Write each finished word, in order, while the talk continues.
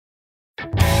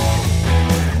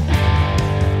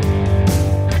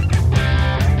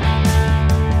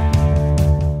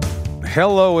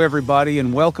Hello, everybody,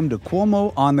 and welcome to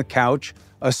Cuomo on the Couch,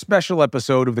 a special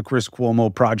episode of the Chris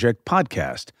Cuomo Project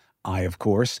podcast. I, of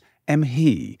course, am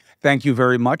he. Thank you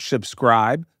very much.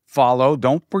 Subscribe, follow.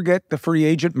 Don't forget the free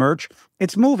agent merch.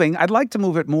 It's moving. I'd like to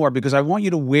move it more because I want you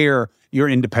to wear your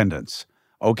independence,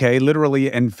 okay, literally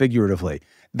and figuratively.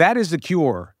 That is the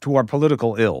cure to our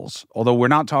political ills, although we're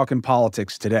not talking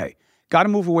politics today. Got to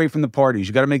move away from the parties.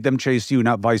 You got to make them chase you,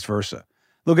 not vice versa.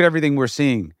 Look at everything we're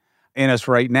seeing in us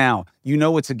right now. You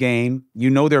know it's a game. You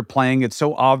know they're playing. It's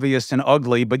so obvious and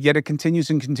ugly, but yet it continues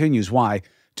and continues. Why?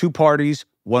 Two parties,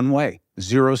 one way,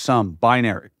 zero sum,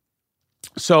 binary.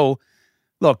 So,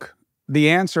 look, the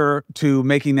answer to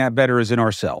making that better is in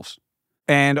ourselves.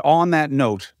 And on that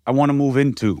note, I want to move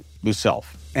into the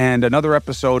self and another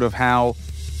episode of how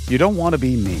you don't want to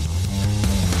be me.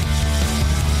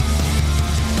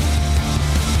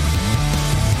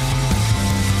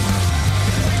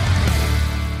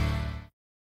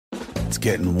 It's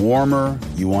getting warmer.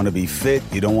 You want to be fit.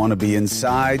 You don't want to be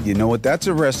inside. You know what that's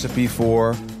a recipe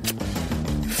for?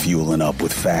 Fueling up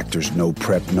with Factor's no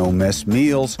prep, no mess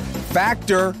meals.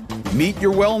 Factor, meet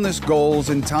your wellness goals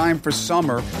in time for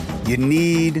summer. You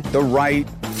need the right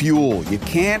fuel. You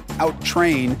can't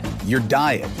out-train your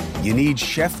diet. You need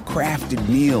chef-crafted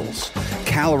meals.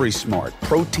 Calorie Smart,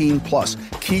 Protein Plus,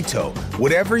 Keto,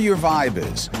 whatever your vibe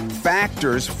is.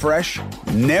 Factor's fresh,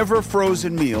 never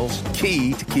frozen meals,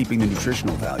 key to keeping the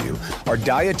nutritional value, are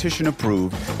dietitian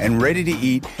approved and ready to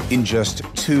eat in just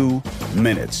 2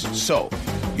 minutes. So,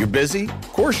 you're busy?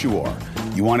 Of course you are.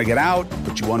 You want to get out,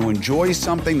 but you want to enjoy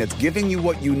something that's giving you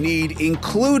what you need,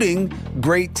 including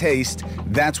great taste.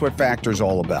 That's what Factor's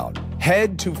all about.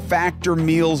 Head to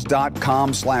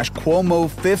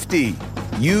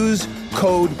factormeals.com/Cuomo50. Use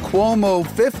code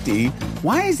Cuomo50.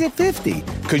 Why is it 50?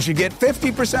 Because you get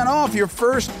 50% off your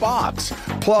first box,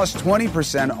 plus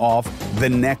 20% off the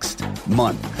next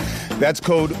month. That's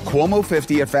code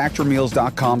Cuomo50 at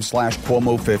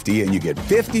factormeals.com/Cuomo50, and you get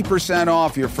 50%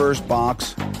 off your first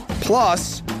box,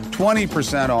 plus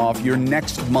 20% off your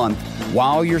next month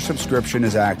while your subscription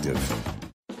is active.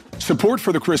 Support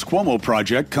for the Chris Cuomo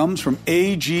Project comes from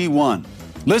AG1.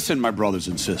 Listen, my brothers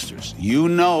and sisters, you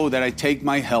know that I take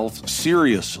my health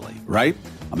seriously, right?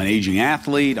 I'm an aging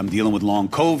athlete. I'm dealing with long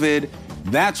COVID.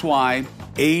 That's why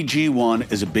AG1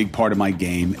 is a big part of my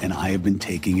game, and I have been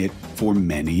taking it for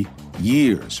many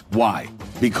years. Why?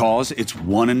 Because it's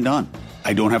one and done.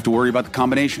 I don't have to worry about the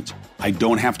combinations. I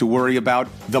don't have to worry about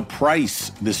the price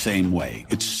the same way.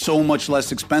 It's so much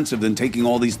less expensive than taking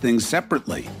all these things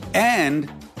separately.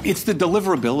 And it's the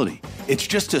deliverability. It's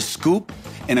just a scoop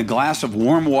in a glass of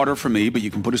warm water for me, but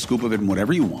you can put a scoop of it in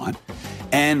whatever you want.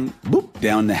 And boop,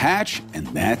 down the hatch, and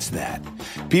that's that.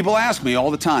 People ask me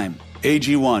all the time,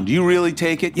 AG1, do you really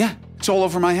take it? Yeah, it's all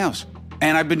over my house.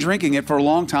 And I've been drinking it for a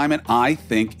long time, and I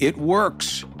think it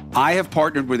works. I have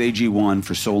partnered with AG1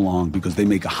 for so long because they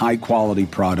make a high-quality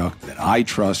product that I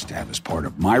trust to have as part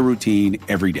of my routine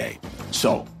every day.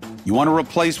 So, you want to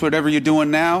replace whatever you're doing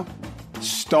now?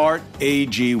 Start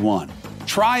AG1.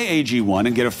 Try AG1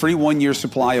 and get a free 1-year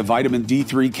supply of vitamin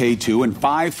D3, K2, and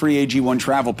 5 free AG1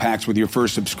 travel packs with your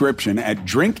first subscription at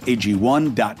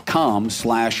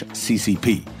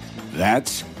drinkag1.com/CCP.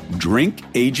 That's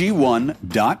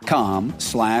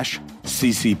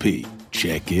drinkag1.com/CCP.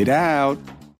 Check it out.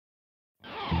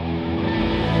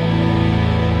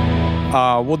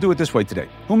 We'll do it this way today.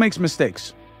 Who makes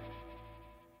mistakes?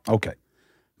 Okay.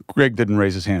 Greg didn't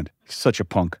raise his hand. He's such a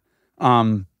punk.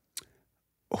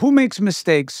 Who makes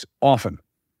mistakes often?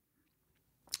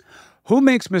 Who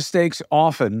makes mistakes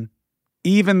often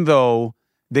even though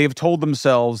they've told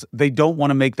themselves they don't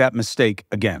want to make that mistake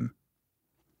again?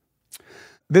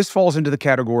 This falls into the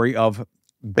category of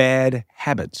bad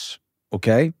habits,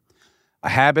 okay? A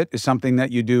habit is something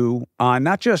that you do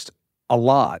not just a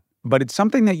lot, but it's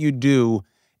something that you do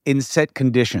in set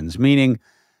conditions, meaning,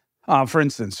 for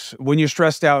instance, when you're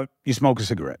stressed out, you smoke a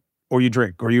cigarette. Or you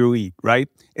drink, or you eat, right?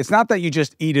 It's not that you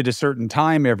just eat at a certain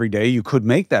time every day. You could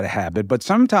make that a habit, but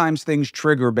sometimes things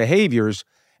trigger behaviors,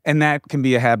 and that can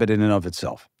be a habit in and of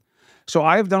itself. So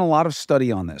I've done a lot of study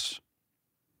on this,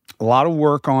 a lot of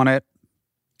work on it,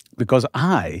 because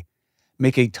I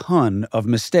make a ton of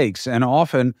mistakes. And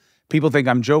often people think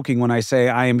I'm joking when I say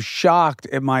I am shocked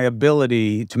at my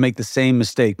ability to make the same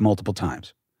mistake multiple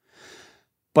times.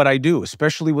 But I do,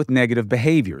 especially with negative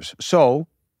behaviors. So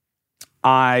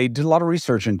I did a lot of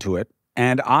research into it,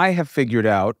 and I have figured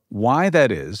out why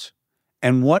that is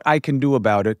and what I can do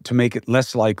about it to make it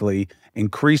less likely,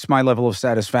 increase my level of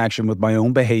satisfaction with my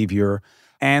own behavior,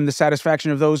 and the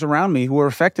satisfaction of those around me who are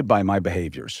affected by my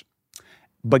behaviors.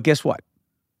 But guess what?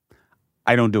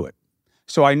 I don't do it.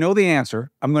 So I know the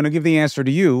answer. I'm going to give the answer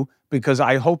to you because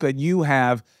I hope that you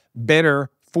have better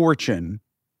fortune,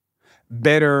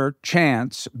 better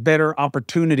chance, better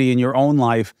opportunity in your own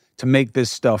life to make this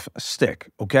stuff stick,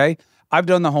 okay? I've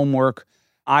done the homework.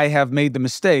 I have made the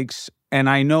mistakes, and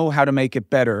I know how to make it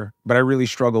better, but I really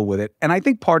struggle with it. And I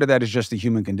think part of that is just the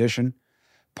human condition.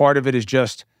 Part of it is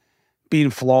just being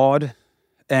flawed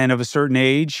and of a certain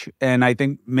age. And I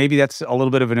think maybe that's a little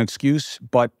bit of an excuse,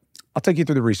 but I'll take you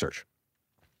through the research.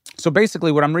 So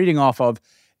basically what I'm reading off of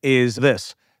is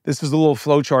this. This is a little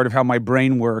flow chart of how my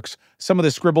brain works. Some of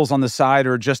the scribbles on the side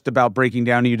are just about breaking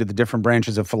down to you to the different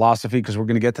branches of philosophy because we're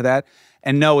going to get to that.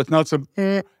 And no, it's not some...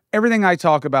 Everything I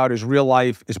talk about is real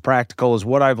life, is practical, is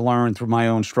what I've learned through my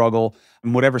own struggle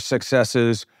and whatever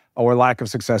successes or lack of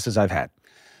successes I've had.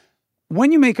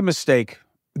 When you make a mistake,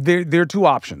 there are two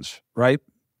options, right?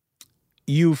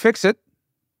 You fix it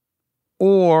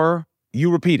or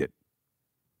you repeat it.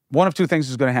 One of two things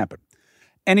is going to happen.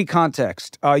 Any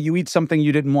context. You eat something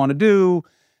you didn't want to do.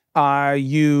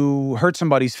 You hurt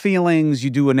somebody's feelings.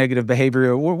 You do a negative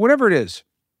behavior, or whatever it is.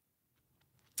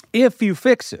 If you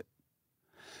fix it,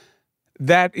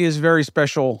 that is very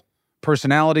special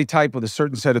personality type with a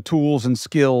certain set of tools and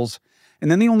skills.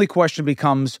 And then the only question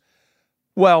becomes,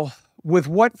 well, with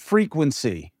what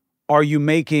frequency are you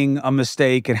making a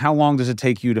mistake and how long does it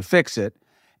take you to fix it?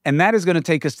 And that is going to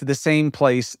take us to the same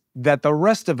place that the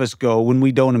rest of us go when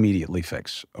we don't immediately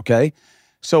fix, okay?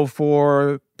 So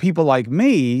for people like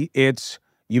me, it's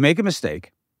you make a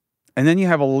mistake and then you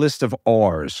have a list of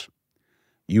R's.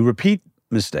 You repeat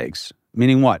mistakes,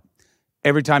 meaning what?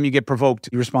 Every time you get provoked,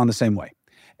 you respond the same way.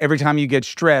 Every time you get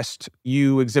stressed,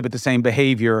 you exhibit the same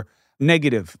behavior,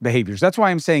 negative behaviors. That's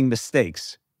why I'm saying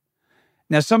mistakes.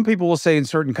 Now, some people will say in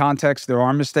certain contexts there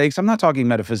are mistakes. I'm not talking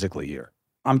metaphysically here.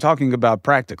 I'm talking about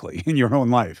practically in your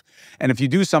own life. And if you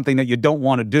do something that you don't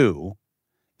want to do,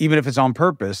 even if it's on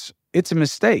purpose, it's a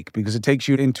mistake because it takes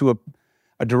you into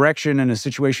a direction and a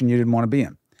situation you didn't want to be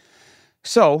in.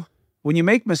 So when you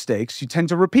make mistakes, you tend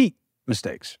to repeat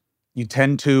mistakes. You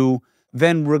tend to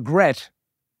then regret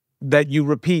that you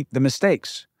repeat the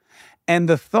mistakes. And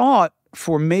the thought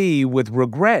for me with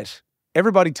regret,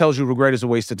 everybody tells you regret is a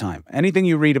waste of time. Anything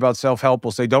you read about self-help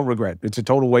will say, don't regret. It's a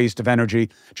total waste of energy.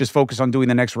 Just focus on doing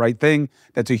the next right thing.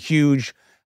 That's a huge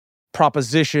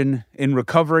proposition in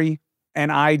recovery,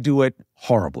 and I do it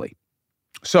horribly.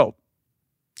 So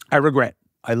I regret.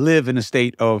 I live in a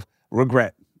state of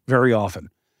regret very often.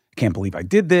 I can't believe I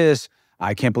did this.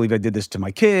 I can't believe I did this to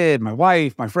my kid, my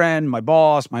wife, my friend, my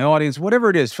boss, my audience, whatever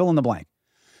it is, fill in the blank.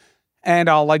 And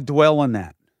I'll dwell on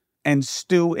that and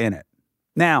stew in it.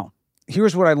 Now,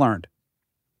 here's what I learned.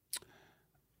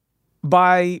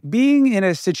 By being in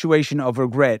a situation of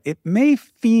regret, it may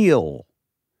feel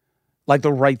like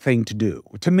the right thing to do.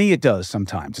 To me, it does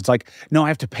sometimes. It's like, no, I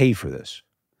have to pay for this.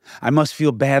 I must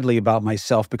feel badly about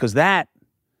myself because that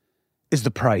is the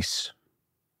price.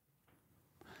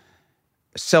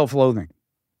 Self-loathing.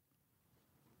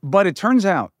 But it turns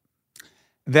out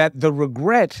that the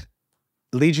regret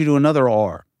leads you to another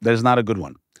R that is not a good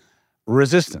one.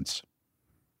 Resistance.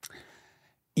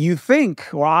 You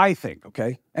think, or I think,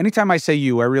 okay? Anytime I say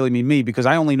you, I really mean me because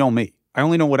I only know me. I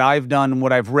only know what I've done and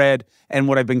what I've read and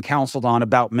what I've been counseled on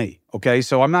about me, okay?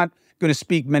 So I'm not going to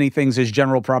speak many things as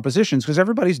general propositions because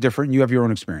everybody's different and you have your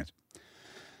own experience.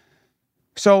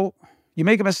 So you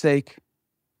make a mistake,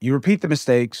 you repeat the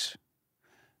mistakes,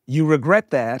 you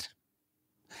regret that,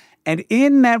 and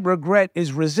in that regret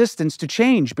is resistance to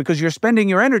change because you're spending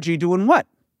your energy doing what?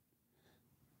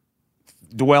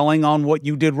 Dwelling on what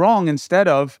you did wrong instead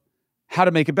of how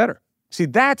to make it better. See,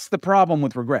 that's the problem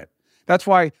with regret. That's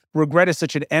why regret is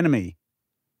such an enemy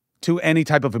to any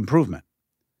type of improvement.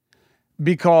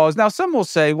 Because now some will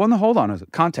say, well, no, hold on,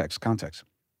 context.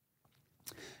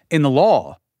 In the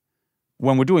law,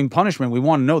 when we're doing punishment, we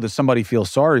want to know that somebody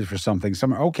feels sorry for something.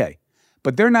 Okay,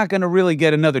 but they're not going to really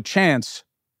get another chance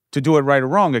to do it right or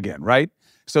wrong again, right?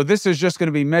 So this is just going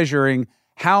to be measuring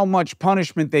how much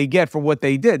punishment they get for what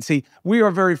they did. See, we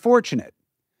are very fortunate.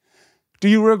 Do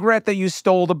you regret that you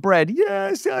stole the bread?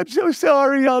 Yes, I'm so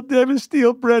sorry. I'll never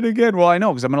steal bread again. Well, I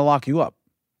know because I'm going to lock you up.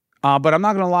 But I'm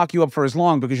not going to lock you up for as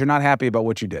long because you're not happy about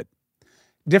what you did.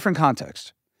 Different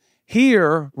context.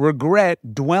 Here,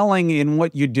 regret, dwelling in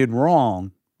what you did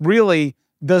wrong, really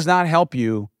does not help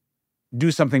you do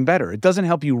something better. It doesn't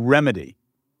help you remedy,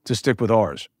 to stick with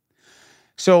ours.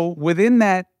 So within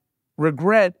that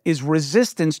regret is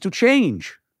resistance to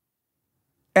change.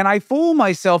 And I fool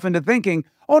myself into thinking,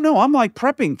 oh no, I'm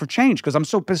prepping for change because I'm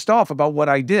so pissed off about what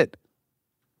I did.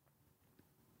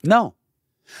 No,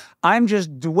 I'm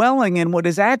just dwelling in what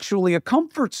is actually a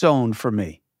comfort zone for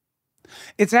me.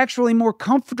 It's actually more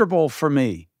comfortable for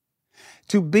me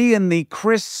to be in the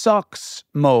Chris sucks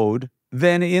mode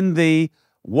than in the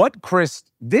what Chris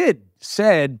did,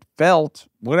 said, felt,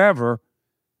 whatever,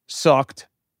 sucked.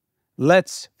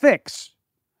 Let's fix.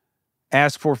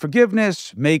 Ask for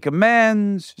forgiveness, make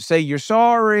amends, say you're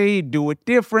sorry, do it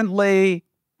differently,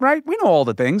 right? We know all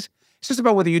the things. It's just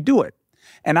about whether you do it.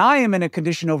 And I am in a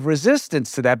condition of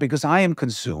resistance to that because I am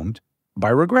consumed by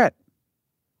regret.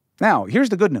 Now, here's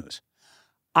the good news.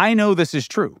 I know this is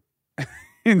true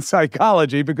in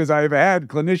psychology because I have had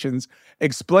clinicians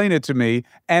explain it to me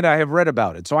and I have read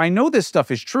about it. So I know this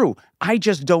stuff is true. I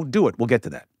just don't do it. We'll get to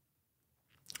that.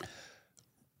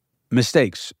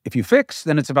 Mistakes. If you fix,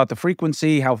 then it's about the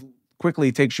frequency, how quickly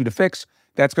it takes you to fix.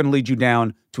 That's going to lead you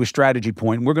down to a strategy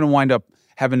point. We're going to wind up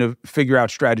having to figure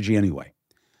out strategy anyway.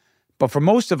 But for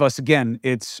most of us, again,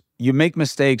 it's you make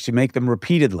mistakes, you make them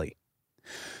repeatedly.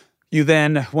 You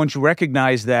then, once you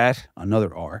recognize that,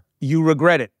 another R, you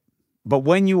regret it. But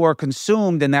when you are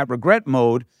consumed in that regret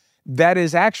mode, that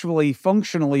is actually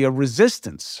functionally a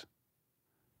resistance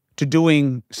to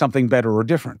doing something better or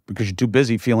different because you're too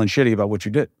busy feeling shitty about what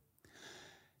you did.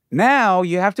 Now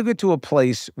you have to get to a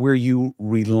place where you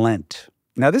relent.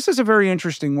 Now, this is a very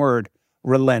interesting word,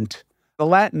 relent. The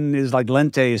Latin is like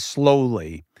lente is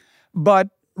slowly, but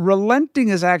relenting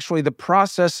is actually the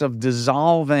process of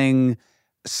dissolving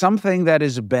something that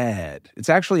is bad. It's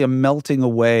actually a melting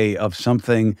away of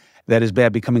something that is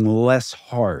bad, becoming less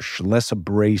harsh, less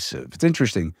abrasive. It's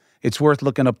interesting. It's worth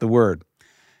looking up the word.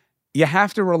 You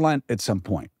have to relent at some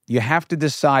point. You have to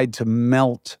decide to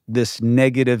melt this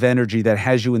negative energy that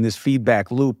has you in this feedback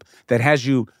loop, that has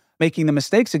you making the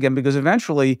mistakes again, because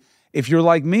eventually, if you're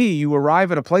like me, you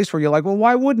arrive at a place where you're like, well,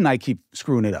 why wouldn't I keep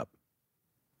screwing it up?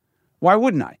 Why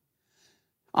wouldn't I?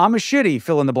 I'm a shitty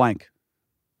fill in the blank.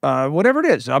 Whatever it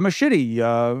is, I'm a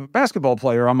shitty basketball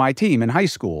player on my team in high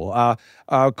school,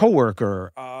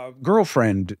 coworker,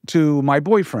 girlfriend to my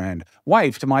boyfriend,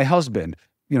 wife to my husband,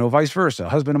 vice versa,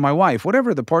 husband to my wife,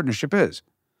 whatever the partnership is.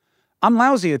 I'm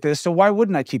lousy at this, so why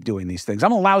wouldn't I keep doing these things?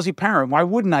 I'm a lousy parent. Why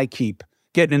wouldn't I keep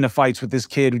getting into fights with this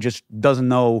kid who just doesn't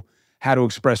know how to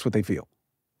express what they feel?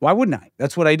 Why wouldn't I?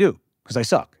 That's what I do, because I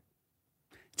suck.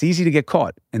 It's easy to get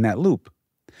caught in that loop.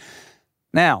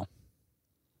 Now,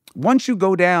 once you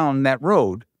go down that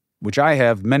road, which I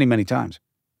have many, many times,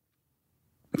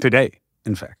 today,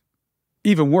 in fact,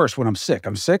 even worse when I'm sick.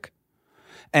 I'm sick,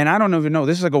 and I don't even know.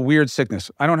 This is like a weird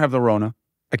sickness. I don't have the Rona.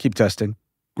 I keep testing.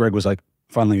 Greg was like,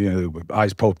 finally,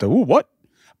 eyes poked. Ooh, what?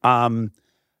 Don't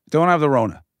have the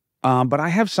Rona. But I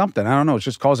have something. I don't know. It's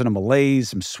just causing a malaise,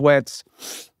 some sweats,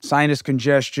 sinus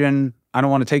congestion. I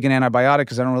don't want to take an antibiotic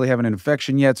because I don't really have an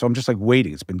infection yet. So I'm just like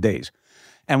waiting. It's been days.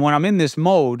 And when I'm in this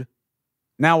mode,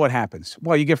 now what happens?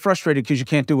 Well, you get frustrated because you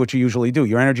can't do what you usually do.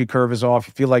 Your energy curve is off.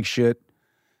 You feel like shit.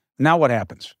 Now what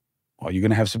happens? Well, you're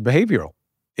going to have some behavioral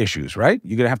issues, right?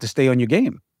 You're going to have to stay on your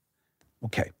game.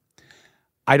 Okay.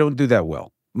 I don't do that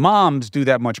well. Moms do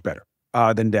that much better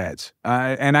than dads.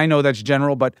 And I know that's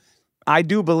general, but I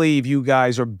do believe you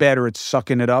guys are better at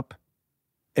sucking it up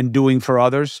and doing for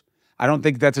others. I don't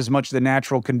think that's as much the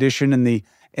natural condition in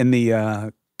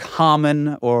the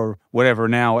common or whatever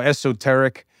now,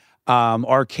 esoteric,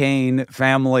 arcane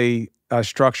family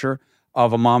structure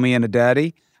of a mommy and a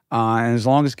daddy. And as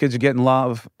long as kids are getting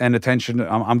love and attention,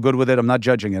 I'm good with it. I'm not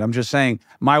judging it. I'm just saying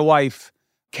my wife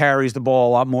carries the ball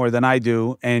a lot more than I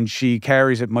do, and she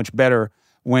carries it much better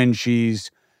when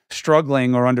she's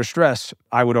struggling or under stress,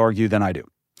 I would argue, than I do.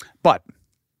 But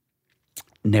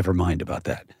never mind about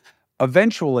that.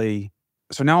 Eventually,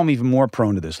 so now I'm even more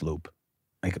prone to this loop.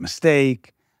 Make a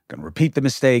mistake, going to repeat the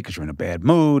mistake because you're in a bad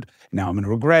mood. Now I'm going to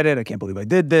regret it. I can't believe I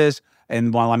did this.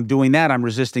 And while I'm doing that, I'm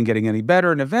resisting getting any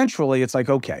better. And eventually it's like,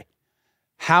 okay,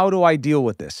 how do I deal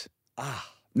with this?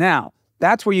 Now,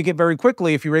 that's where you get very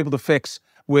quickly if you're able to fix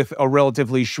with a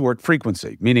relatively short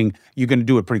frequency, meaning you're going to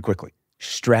do it pretty quickly.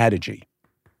 Strategy.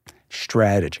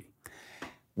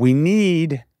 We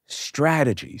need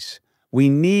strategies. We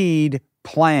need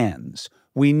plans.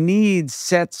 We need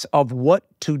sets of what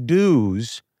to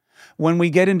do's when we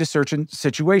get into certain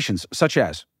situations, such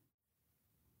as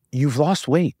you've lost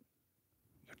weight.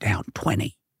 You're down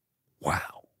 20.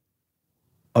 Wow.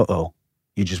 Uh-oh.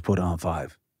 You just put on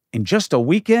 5. In just a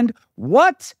weekend?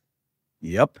 What?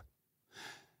 Yep.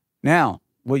 Now,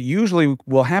 what usually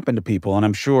will happen to people, and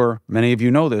I'm sure many of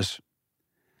you know this,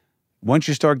 once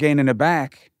you start gaining it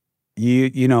back,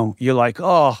 you're like,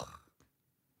 oh,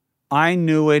 I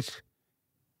knew it.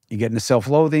 You get into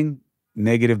self-loathing,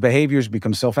 negative behaviors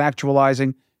become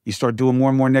self-actualizing, You start doing more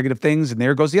and more negative things, and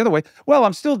there it goes the other way. Well,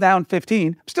 I'm still down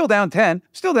 15, I'm still down 10, I'm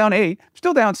still down 8, I'm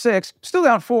still down 6, I'm still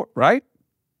down 4, right?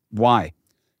 Why?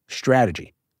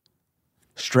 Strategy.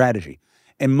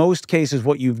 In most cases,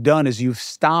 what you've done is you've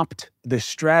stopped the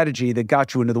strategy that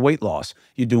got you into the weight loss.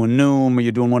 You're doing Noom, or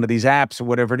you're doing one of these apps, or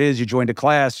whatever it is. You joined a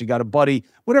class, you got a buddy,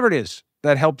 whatever it is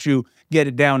that helps you get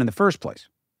it down in the first place.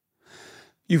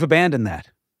 You've abandoned that.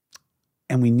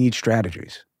 And we need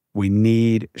strategies.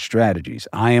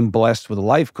 I am blessed with a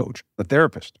life coach, a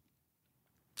therapist,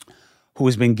 who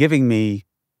has been giving me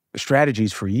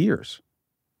strategies for years.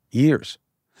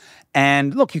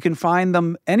 And look, you can find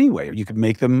them anywhere. You can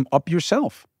make them up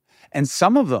yourself. And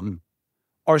some of them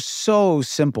are so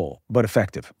simple but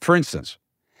effective. For instance,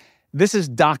 this is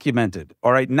documented,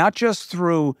 all right, not just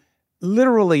through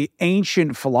literally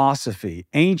ancient philosophy,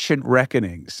 ancient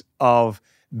reckonings of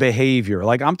behavior.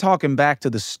 Like I'm talking back to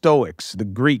the Stoics, the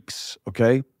Greeks,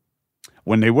 okay?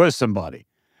 When they were somebody.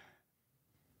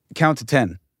 Count to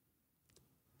 10.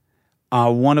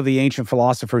 One of the ancient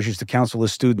philosophers used to counsel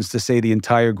his students to say the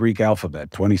entire Greek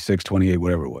alphabet, 26, 28,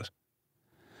 whatever it was,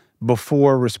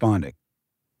 before responding.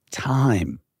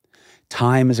 Time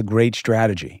is a great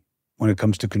strategy when it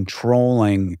comes to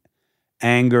controlling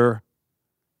anger,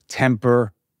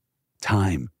 temper,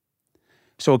 time.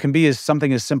 So it can be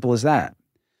something as simple as that.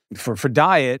 For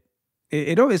diet,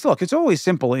 it's always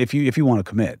simple if you want to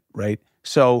commit, right?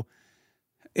 So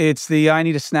it's I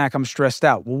need a snack, I'm stressed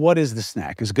out. Well, what is the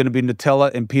snack? Is it going to be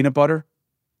Nutella and peanut butter?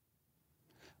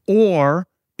 Or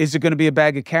is it going to be a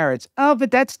bag of carrots? Oh,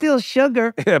 but that's still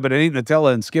sugar. Yeah, but it ain't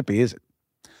Nutella and Skippy, is it?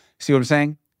 See what I'm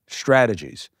saying?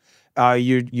 Strategies.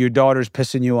 Your daughter's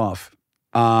pissing you off.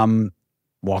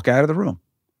 Walk out of the room.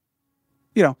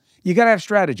 You know, you got to have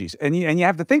strategies. And you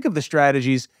have to think of the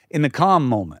strategies in the calm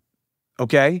moment,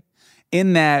 okay?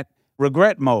 In that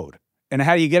regret mode. And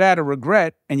how you get out of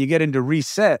regret and you get into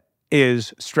reset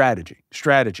is strategy.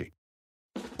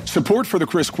 Support for the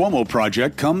Chris Cuomo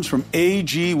Project comes from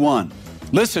AG1.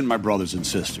 Listen, my brothers and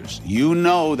sisters, you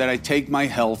know that I take my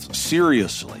health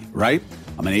seriously, right?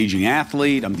 I'm an aging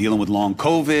athlete. I'm dealing with long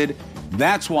COVID.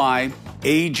 That's why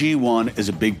AG1 is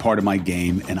a big part of my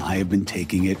game, and I have been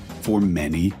taking it for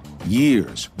many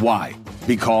years. Why?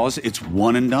 Because it's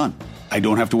one and done. I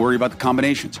don't have to worry about the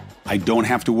combinations. I don't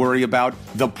have to worry about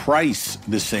the price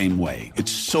the same way.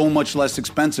 It's so much less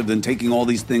expensive than taking all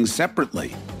these things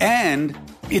separately. And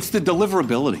it's the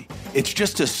deliverability. It's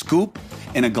just a scoop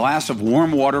in a glass of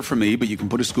warm water for me, but you can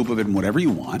put a scoop of it in whatever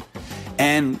you want.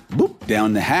 And boop,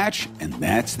 down the hatch, and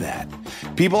that's that.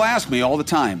 People ask me all the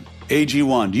time,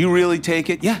 AG1, do you really take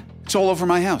it? Yeah, it's all over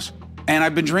my house. And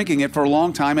I've been drinking it for a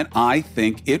long time, and I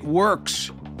think it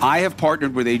works. I have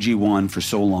partnered with AG1 for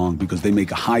so long because they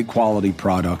make a high-quality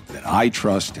product that I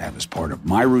trust to have as part of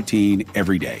my routine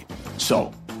every day.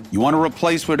 So, you want to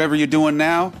replace whatever you're doing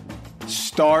now?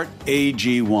 Start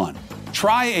AG1.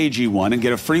 Try AG1 and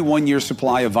get a free 1-year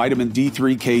supply of vitamin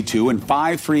D3, K2, and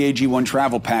 5 free AG1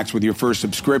 travel packs with your first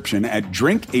subscription at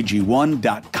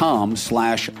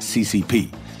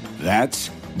drinkag1.com/CCP. That's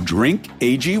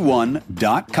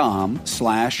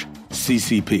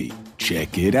drinkag1.com/CCP.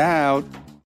 Check it out.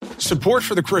 Support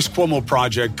for the Chris Cuomo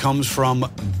Project comes from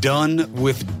Done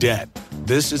with Debt.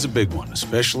 This is a big one,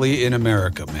 especially in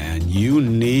America, man. You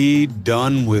need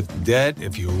Done with Debt.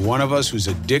 If you're one of us who's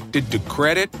addicted to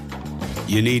credit,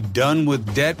 you need Done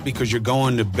with Debt because you're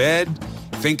going to bed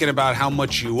thinking about how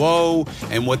much you owe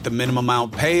and what the minimum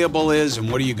amount payable is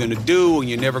and what are you going to do, and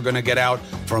you're never going to get out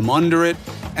from under it.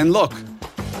 And look,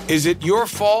 is it your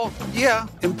fault? Yeah,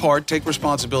 in part, take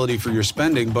responsibility for your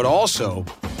spending, but also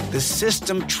the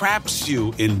system traps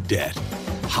you in debt.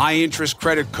 High interest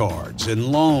credit cards and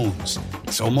loans.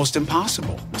 It's almost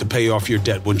impossible to pay off your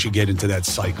debt once you get into that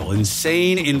cycle.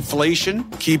 Insane inflation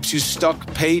keeps you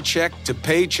stuck paycheck to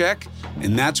paycheck.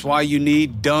 And that's why you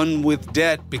need Done with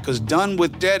Debt, because Done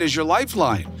with Debt is your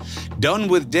lifeline. Done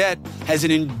with Debt has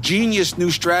an ingenious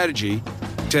new strategy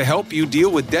to help you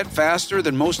deal with debt faster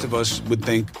than most of us would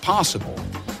think possible.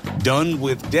 Done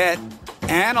with Debt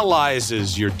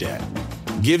analyzes your debt,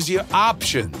 gives you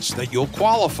options that you'll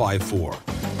qualify for.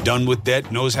 Done with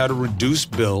Debt knows how to reduce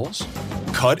bills,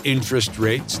 cut interest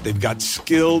rates. They've got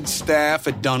skilled staff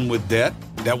at Done with Debt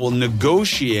that will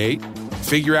negotiate,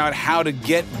 figure out how to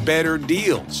get better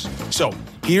deals. So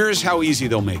here's how easy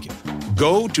they'll make it.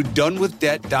 Go to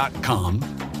donewithdebt.com,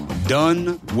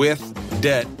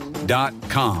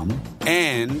 donewithdebt.com,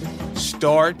 and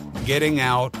start getting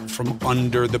out from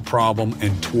under the problem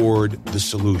and toward the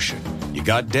solution. You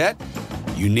got debt?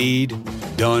 You need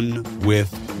Done with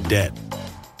Debt.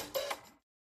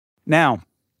 Now,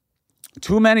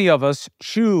 too many of us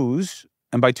choose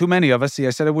and by too many of us, see,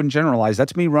 I said I wouldn't generalize.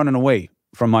 That's me running away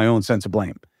from my own sense of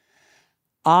blame.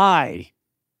 I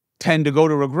tend to go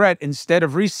to regret instead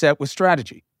of reset with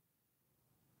strategy.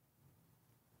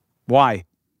 Why?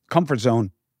 Comfort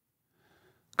zone.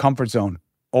 Comfort zone.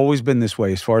 Always been this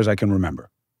way as far as I can remember.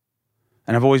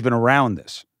 And I've always been around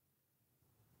this.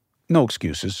 No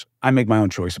excuses. I make my own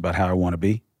choice about how I want to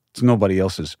be. It's nobody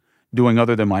else's doing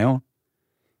other than my own.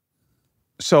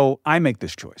 So I make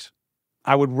this choice.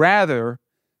 I would rather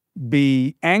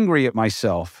be angry at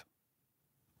myself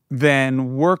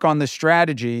than work on the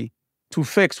strategy to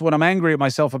fix what I'm angry at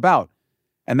myself about.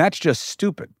 And that's just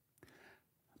stupid.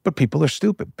 But people are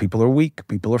stupid. People are weak.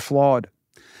 People are flawed.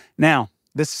 Now,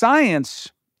 the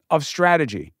science of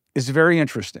strategy is very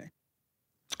interesting.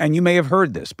 And you may have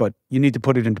heard this, but you need to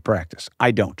put it into practice.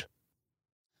 I don't.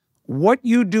 What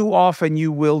you do often,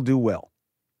 you will do well.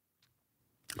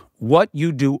 What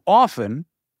you do often,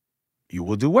 you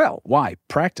will do well. Why?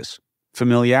 Practice,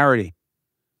 familiarity,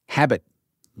 habit.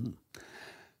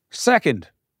 Second,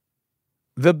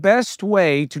 the best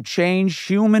way to change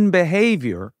human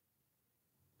behavior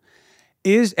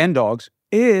is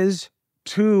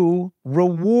to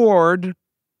reward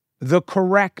the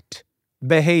correct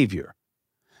behavior,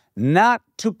 not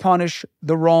to punish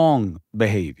the wrong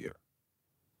behavior.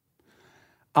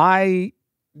 I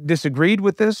disagreed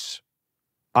with this.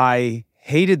 I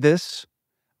hated this.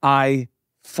 I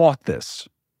fought this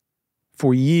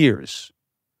for years.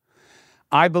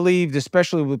 I believed,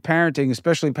 especially with parenting,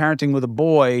 especially parenting with a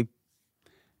boy,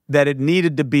 that it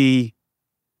needed to be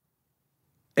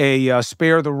a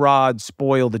spare the rod,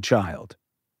 spoil the child.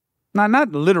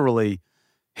 Not literally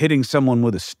hitting someone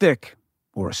with a stick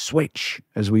or a switch,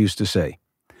 as we used to say,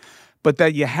 but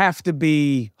that you have to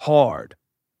be hard,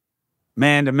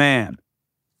 man to man.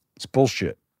 It's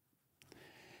bullshit.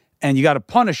 And you got to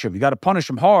punish him. You got to punish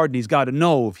him hard, and he's got to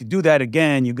know if you do that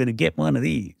again, you're going to get one of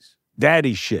these.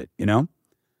 Daddy shit, you know?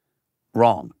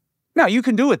 Wrong. Now, you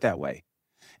can do it that way,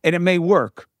 and it may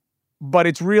work, but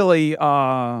it's really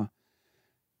the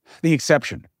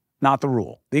exception, not the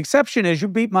rule. The exception is you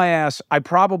beat my ass, I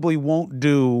probably won't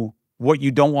do what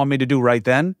you don't want me to do right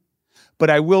then, but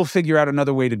I will figure out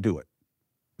another way to do it.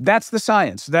 That's the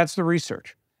science. That's the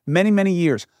research. Many, many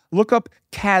years. Look up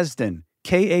Kasdan,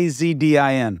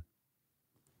 K-A-Z-D-I-N.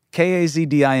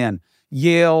 K-A-Z-D-I-N.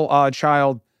 Yale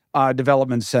Child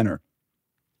Development Center,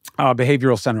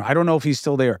 Behavioral Center. I don't know if he's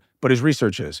still there, but his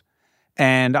research is.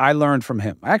 And I learned from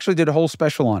him. I actually did a whole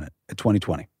special on it at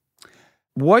 2020.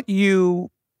 What you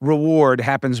reward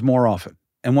happens more often.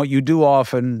 And what you do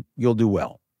often, you'll do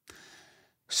well.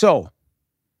 So,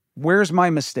 where's my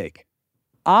mistake?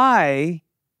 I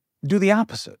do the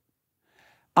opposite.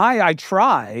 I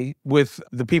try with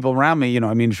the people around me,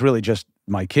 it's really just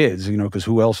my kids, because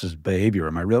who else's behavior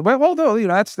am I really? Well, although,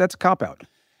 that's a cop-out.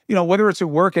 Whether it's at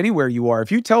work, anywhere you are,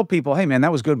 if you tell people, hey, man,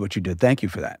 that was good what you did. Thank you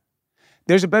for that.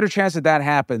 There's a better chance that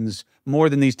happens more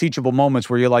than these teachable moments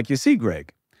where you're like, you see,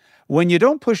 Greg, when you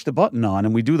don't push the button on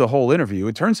and we do the whole interview,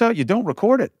 it turns out you don't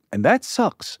record it. And that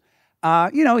sucks.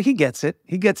 He gets it.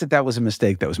 He gets it. That was a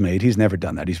mistake that was made. He's never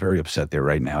done that. He's very upset there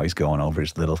right now. He's going over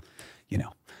his little,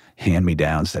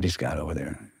 hand-me-downs that he's got over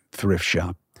there, thrift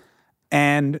shop.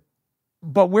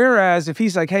 But whereas if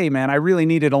he's like, hey, man, I really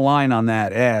needed a line on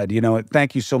that ad,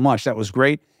 thank you so much. That was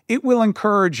great. It will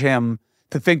encourage him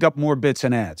to think up more bits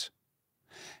and ads.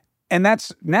 And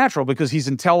that's natural because he's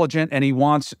intelligent and he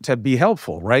wants to be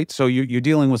helpful, right? So you're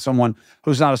dealing with someone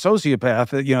who's not a sociopath.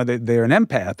 They're an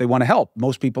empath. They want to help.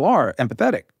 Most people are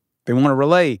empathetic. They want to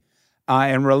relate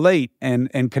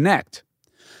and connect.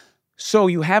 So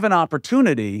you have an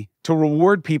opportunity to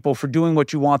reward people for doing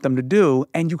what you want them to do,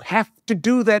 and you have to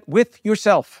do that with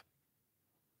yourself.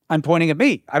 I'm pointing at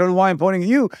me. I don't know why I'm pointing at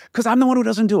you, because I'm the one who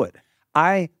doesn't do it.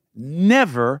 I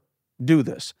never do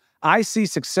this. I see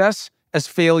success as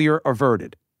failure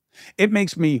averted. It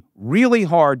makes me really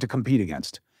hard to compete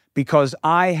against because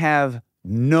I have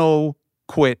no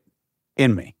quit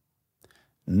in me.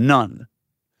 None.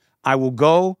 I will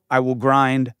go, I will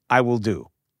grind, I will do.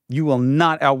 You will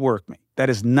not outwork me. That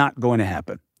is not going to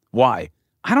happen. Why?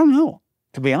 I don't know,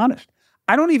 to be honest.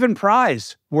 I don't even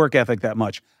prize work ethic that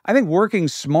much. I think working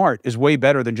smart is way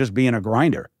better than just being a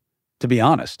grinder, to be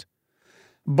honest.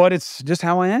 But it's just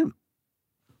how I am.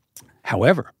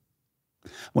 However,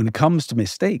 when it comes to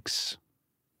mistakes,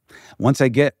 once I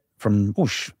get from,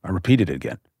 I repeated it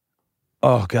again.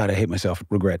 Oh, God, I hate myself.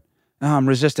 Regret. Oh, I'm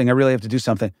resisting. I really have to do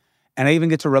something. And I even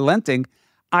get to relenting.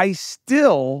 I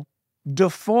still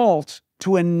default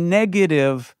to a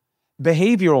negative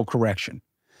behavioral correction.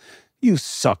 You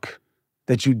suck.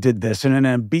 that you did this and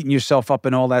then beating yourself up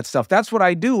and all that stuff. That's what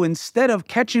I do. Instead of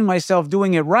catching myself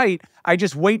doing it right, I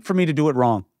just wait for me to do it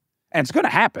wrong. And it's going to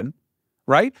happen,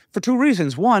 right? For two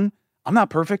reasons. One, I'm not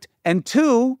perfect. And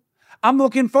two, I'm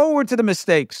looking forward to the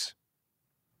mistakes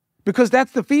because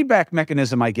that's the feedback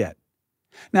mechanism I get.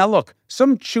 Now, look,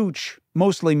 some chooch,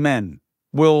 mostly men,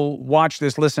 will watch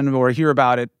this, listen, or hear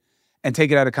about it and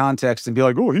take it out of context and be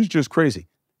like, oh, he's just crazy.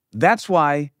 That's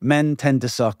why men tend to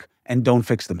suck and don't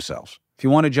fix themselves. If you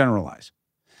want to generalize,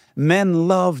 men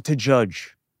love to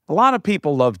judge. A lot of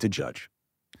people love to judge.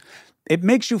 It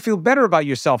makes you feel better about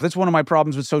yourself. That's one of my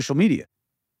problems with social media.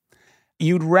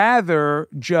 You'd rather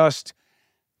just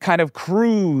kind of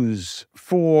cruise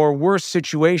for worse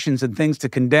situations and things to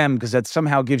condemn because that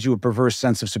somehow gives you a perverse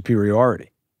sense of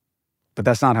superiority. But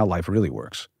that's not how life really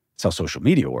works. It's how social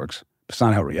media works. It's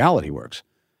not how reality works.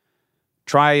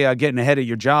 Try getting ahead at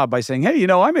your job by saying, hey,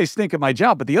 I may stink at my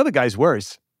job, but the other guy's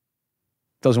worse.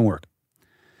 Doesn't work.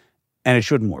 And it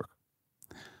shouldn't work.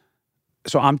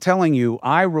 So I'm telling you,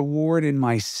 I reward in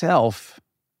myself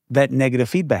that negative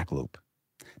feedback loop.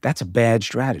 That's a bad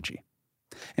strategy.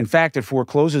 In fact, it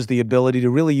forecloses the ability to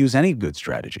really use any good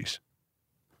strategies.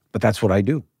 But that's what I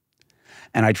do.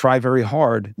 And I try very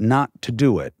hard not to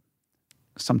do it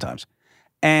sometimes.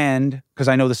 And because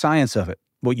I know the science of it.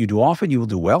 What you do often, you will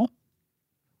do well.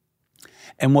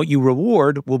 And what you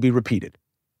reward will be repeated.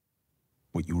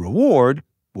 What you reward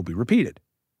will be repeated.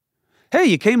 Hey,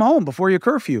 you came home before your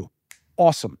curfew.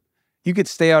 Awesome. You could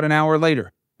stay out an hour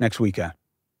later next weekend.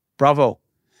 Bravo.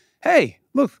 Hey,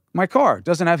 look, my car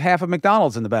doesn't have half a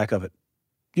McDonald's in the back of it.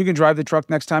 You can drive the truck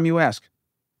next time you ask.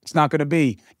 It's not going to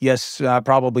be, yes,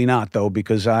 probably not, though,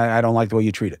 because I don't like the way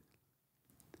you treat it.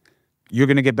 You're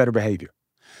going to get better behavior.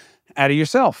 Out of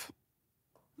yourself.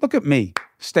 Look at me,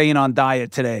 staying on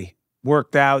diet today.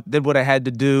 Worked out, did what I had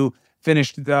to do,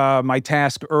 finished my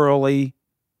task early.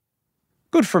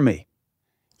 Good for me.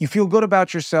 You feel good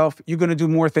about yourself, you're going to do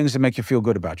more things that make you feel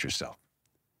good about yourself.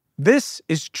 This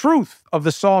is truth of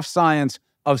the soft science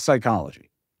of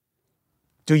psychology.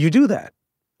 Do you do that?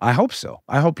 I hope so.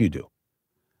 I hope you do.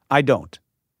 I don't.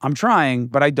 I'm trying,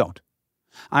 but I don't.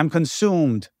 I'm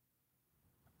consumed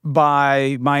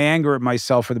by my anger at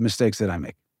myself for the mistakes that I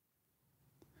make.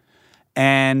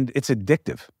 And it's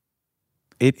addictive.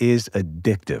 It is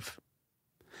addictive,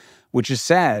 which is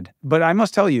sad. But I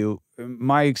must tell you,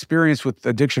 my experience with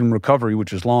addiction recovery,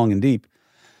 which is long and deep,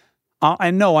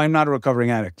 and no, I'm not a recovering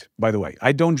addict, by the way.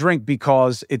 I don't drink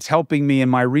because it's helping me in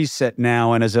my reset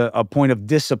now and as a point of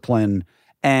discipline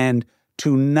and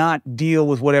to not deal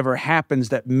with whatever happens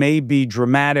that may be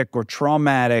dramatic or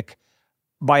traumatic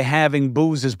by having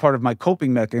booze as part of my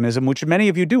coping mechanism, which many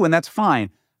of you do, and that's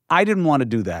fine. I didn't want to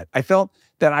do that. I felt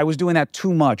that I was doing that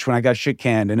too much when I got shit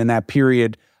canned and in that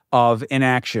period of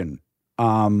inaction.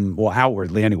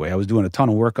 Outwardly anyway, I was doing a ton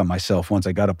of work on myself once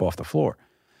I got up off the floor.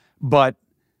 But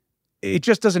it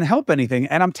just doesn't help anything.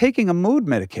 And I'm taking a mood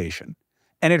medication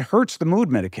and it hurts the mood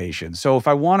medication. So if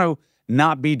I want to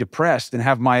not be depressed and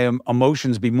have my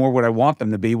emotions be more what I want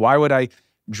them to be, why would I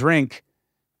drink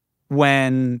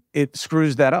when it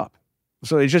screws that up?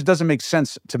 So it just doesn't make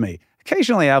sense to me.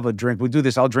 Occasionally I have a drink. We do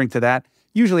this, I'll drink to that.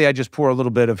 Usually I just pour a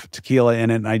little bit of tequila in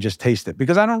it and I just taste it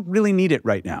because I don't really need it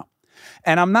right now.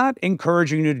 And I'm not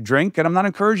encouraging you to drink and I'm not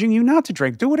encouraging you not to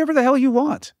drink. Do whatever the hell you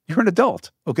want. You're an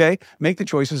adult, okay? Make the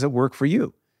choices that work for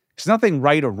you. There's nothing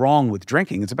right or wrong with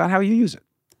drinking. It's about how you use it.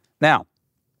 Now,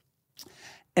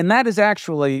 and that is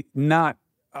actually not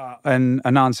a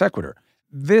non sequitur.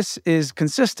 This is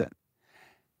consistent.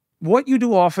 What you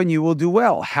do often, you will do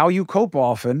well. How you cope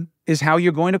often is how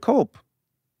you're going to cope.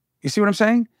 You see what I'm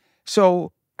saying?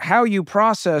 So how you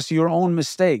process your own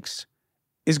mistakes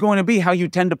is going to be how you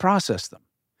tend to process them.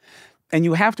 And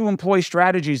you have to employ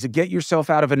strategies to get yourself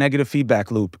out of a negative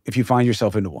feedback loop if you find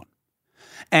yourself into one.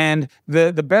 And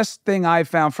the best thing I've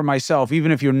found for myself,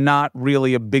 even if you're not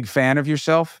really a big fan of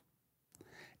yourself,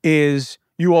 is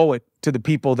you owe it to the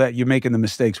people that you're making the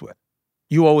mistakes with.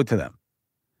 You owe it to them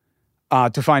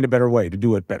to find a better way, to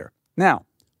do it better. Now,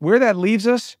 where that leaves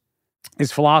us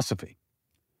is philosophy.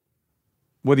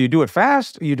 Whether you do it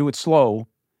fast or you do it slow,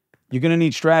 you're going to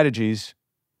need strategies.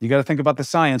 You got to think about the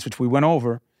science, which we went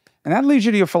over. And that leads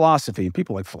you to your philosophy. And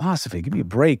people are like, philosophy, give me a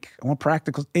break. I want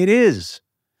practical. It is.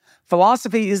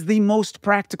 Philosophy is the most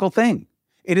practical thing.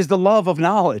 It is the love of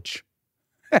knowledge.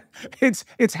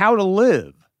 It's how to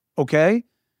live, okay?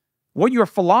 What your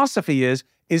philosophy is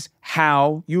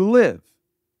how you live.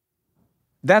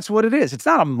 That's what it is. It's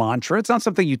not a mantra. It's not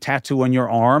something you tattoo on your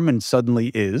arm and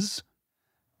suddenly is.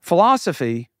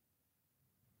 Philosophy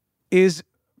is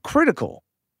critical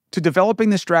to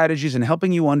developing the strategies and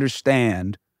helping you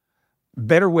understand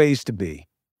better ways to be.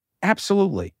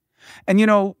 Absolutely.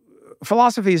 And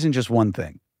philosophy isn't just one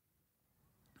thing.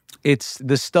 It's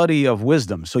the study of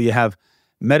wisdom. So you have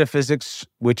metaphysics,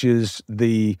 which is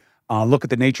the look at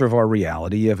the nature of our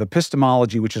reality. You have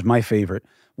epistemology, which is my favorite,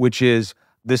 which is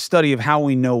the study of how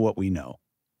we know what we know.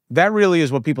 That really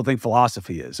is what people think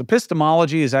philosophy is.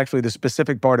 Epistemology is actually the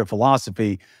specific part of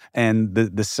philosophy and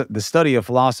the study of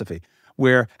philosophy,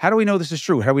 where how do we know this is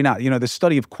true? How do we not? The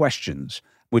study of questions,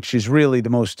 which is really the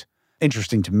most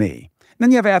interesting to me. And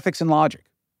then you have ethics and logic.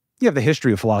 You have the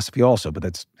history of philosophy also, but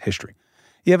that's history.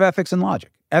 You have ethics and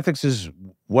logic. Ethics is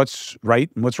what's right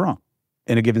and what's wrong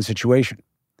in a given situation.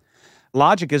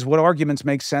 Logic is what arguments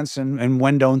make sense and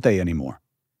when don't they anymore.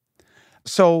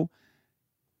 So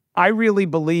I really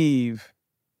believe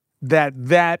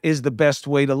that is the best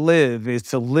way to live, is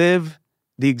to live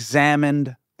the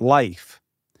examined life,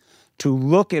 to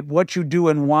look at what you do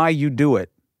and why you do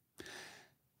it,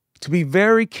 to be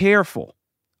very careful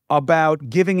about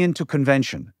giving into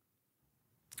convention.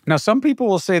 Now, some people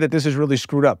will say that this is really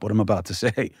screwed up, what I'm about to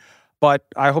say, but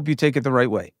I hope you take it the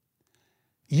right way.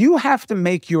 You have to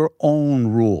make your own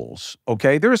rules,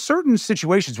 okay? There are certain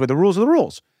situations where the rules are the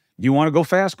rules. You want to go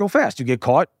fast, go fast. You get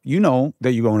caught, you know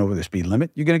that you're going over the speed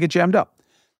limit. You're going to get jammed up.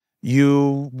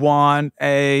 You want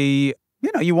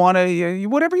whatever you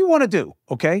want to do,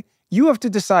 okay? You have to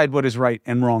decide what is right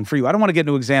and wrong for you. I don't want to get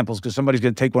into examples because somebody's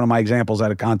going to take one of my examples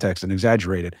out of context and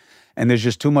exaggerate it. And there's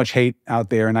just too much hate out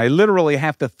there. And I literally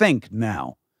have to think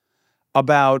now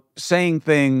about saying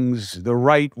things the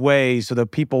right way so that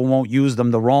people won't use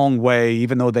them the wrong way,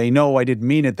 even though they know I didn't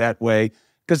mean it that way,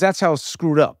 because that's how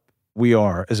screwed up we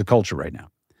are as a culture right now.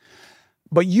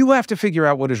 But you have to figure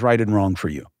out what is right and wrong for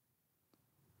you.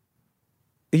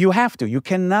 You have to. You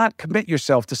cannot commit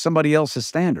yourself to somebody else's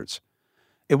standards.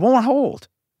 It won't hold.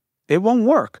 It won't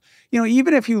work.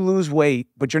 Even if you lose weight,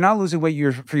 but you're not losing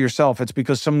weight for yourself, it's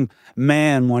because some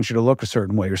man wants you to look a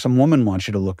certain way, or some woman wants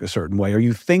you to look a certain way, or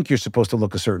you think you're supposed to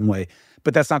look a certain way,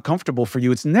 but that's not comfortable for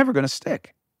you. It's never going to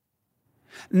stick.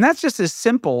 And that's just as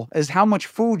simple as how much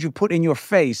food you put in your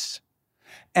face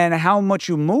and how much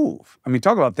you move. I mean,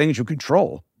 talk about things you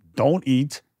control. Don't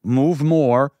eat, move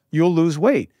more, you'll lose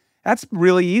weight. That's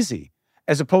really easy.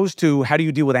 As opposed to how do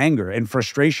you deal with anger and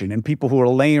frustration and people who are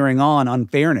layering on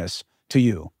unfairness to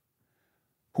you,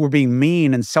 who are being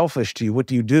mean and selfish to you. What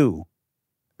do you do?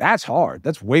 That's hard.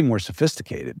 That's way more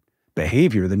sophisticated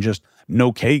behavior than just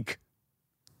no cake.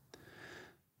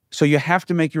 So you have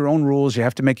to make your own rules. You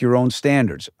have to make your own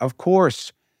standards. Of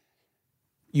course,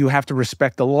 you have to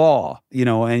respect the law,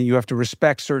 and you have to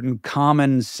respect certain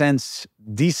common sense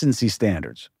decency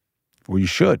standards, or you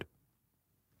should.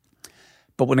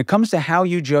 But when it comes to how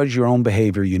you judge your own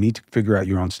behavior, you need to figure out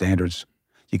your own standards.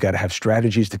 You got to have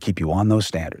strategies to keep you on those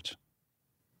standards.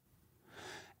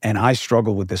 And I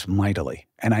struggle with this mightily.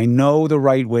 And I know the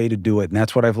right way to do it, and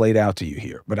that's what I've laid out to you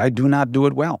here. But I do not do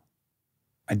it well.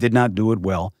 I did not do it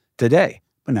well today,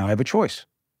 but now I have a choice.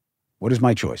 What is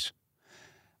my choice?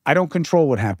 I don't control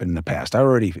what happened in the past. I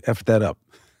already effed that up.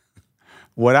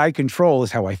 What I control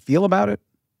is how I feel about it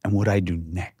and what I do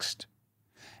next.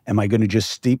 Am I going to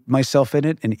just steep myself in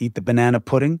it and eat the banana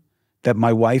pudding that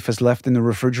my wife has left in the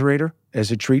refrigerator as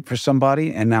a treat for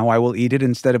somebody, and now I will eat it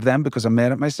instead of them because I'm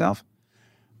mad at myself?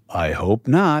 I hope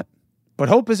not. But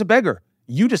hope is a beggar.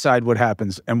 You decide what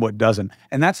happens and what doesn't.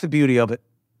 And that's the beauty of it.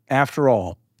 After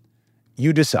all,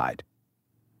 you decide.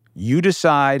 You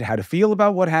decide how to feel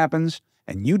about what happens,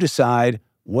 and you decide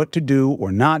what to do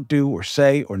or not do or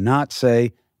say or not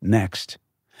say next.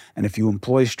 And if you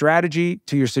employ strategy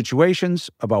to your situations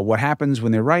about what happens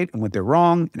when they're right and when they're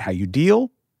wrong and how you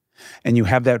deal, and you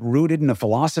have that rooted in a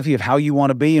philosophy of how you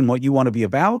want to be and what you want to be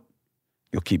about,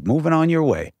 you'll keep moving on your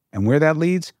way. And where that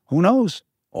leads, who knows?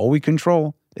 All we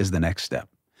control is the next step.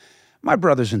 My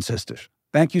brothers and sisters,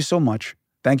 thank you so much.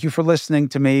 Thank you for listening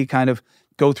to me kind of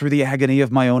go through the agony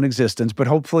of my own existence, but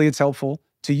hopefully it's helpful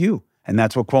to you. And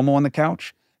that's what Cuomo on the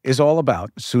Couch is all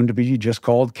about, soon to be just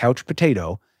called Couch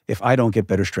Potato, if I don't get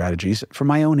better strategies for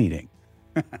my own eating.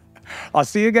 I'll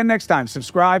see you again next time.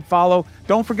 Subscribe, follow.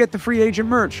 Don't forget the free agent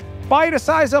merch. Buy it a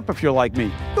size up if you're like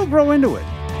me. You'll grow into it.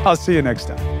 I'll see you next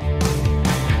time.